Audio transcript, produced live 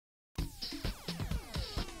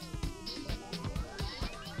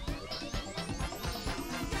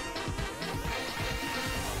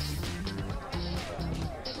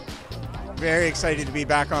Very excited to be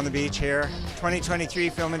back on the beach here. 2023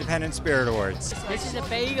 Film Independent Spirit Awards. This is a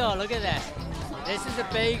bagel, look at that. This is a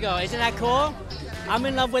bagel, isn't that cool? I'm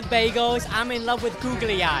in love with bagels, I'm in love with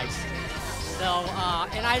googly eyes. So,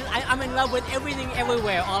 and I'm in love with everything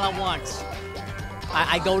everywhere all at once.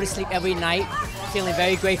 I go to sleep every night feeling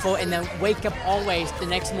very grateful and then wake up always the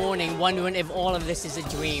next morning wondering if all of this is a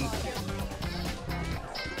dream.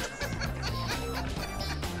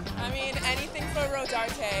 I mean, anything for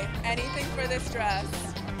Rodarte, anything for this dress.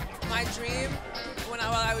 My dream while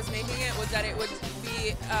I was making it was that it would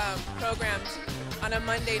be programmed on a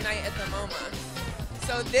Monday night at the MoMA.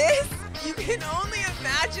 So this, you can only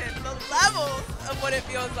imagine the levels of what it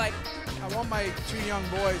feels like. I want my two young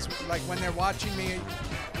boys, like when they're watching me,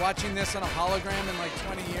 watching this on a hologram in like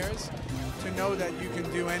 20 years, to know that you can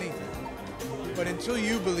do anything. But until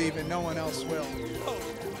you believe it, no one else will.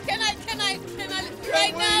 Can I,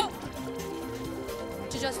 right now?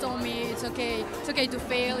 She just told me it's okay to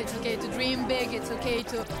fail, it's okay to dream big, it's okay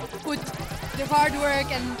to put the hard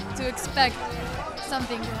work and to expect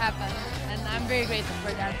something to happen. And I'm very grateful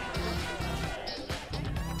for that.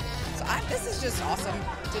 So this is just awesome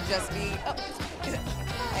to just be,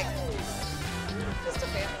 like, just a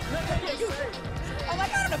fan. I'm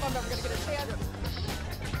like, I don't know if I'm ever going to get a chance.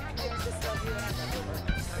 I just love you and I love your work.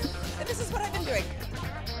 And this is what I've been doing.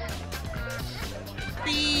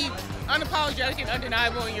 Be unapologetic and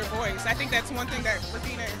undeniable in your voice. I think that's one thing that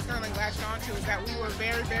Latina and Sterling latched onto, is that we were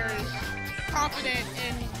very, very confident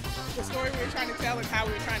in the story we were trying to tell and how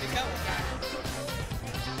we were trying to tell it.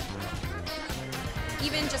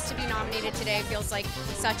 Even just to be nominated today feels like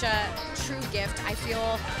such a true gift. I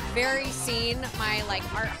feel very seen. My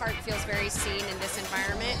art heart feels very seen in this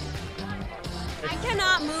environment. I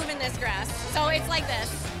cannot move in this dress, so it's like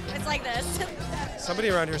this. It's like this. Somebody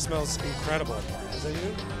around here smells incredible. Is that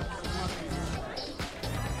you?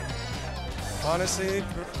 Honestly,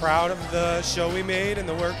 proud of the show we made and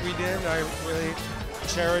the work we did. I really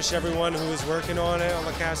cherish everyone who is working on it, all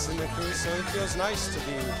the cast and the crew, so it feels nice to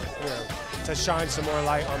be here, to shine some more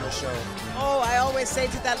light on the show. Oh, I always say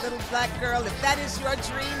to that little black girl, if that is your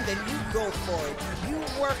dream, then you go for it. You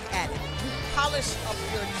work at it. You polish up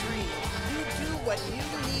your dream. You do what you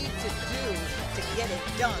need to do to get it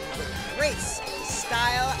done with grace,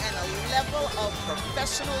 style, and a level of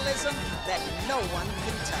professionalism that no one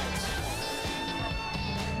can touch.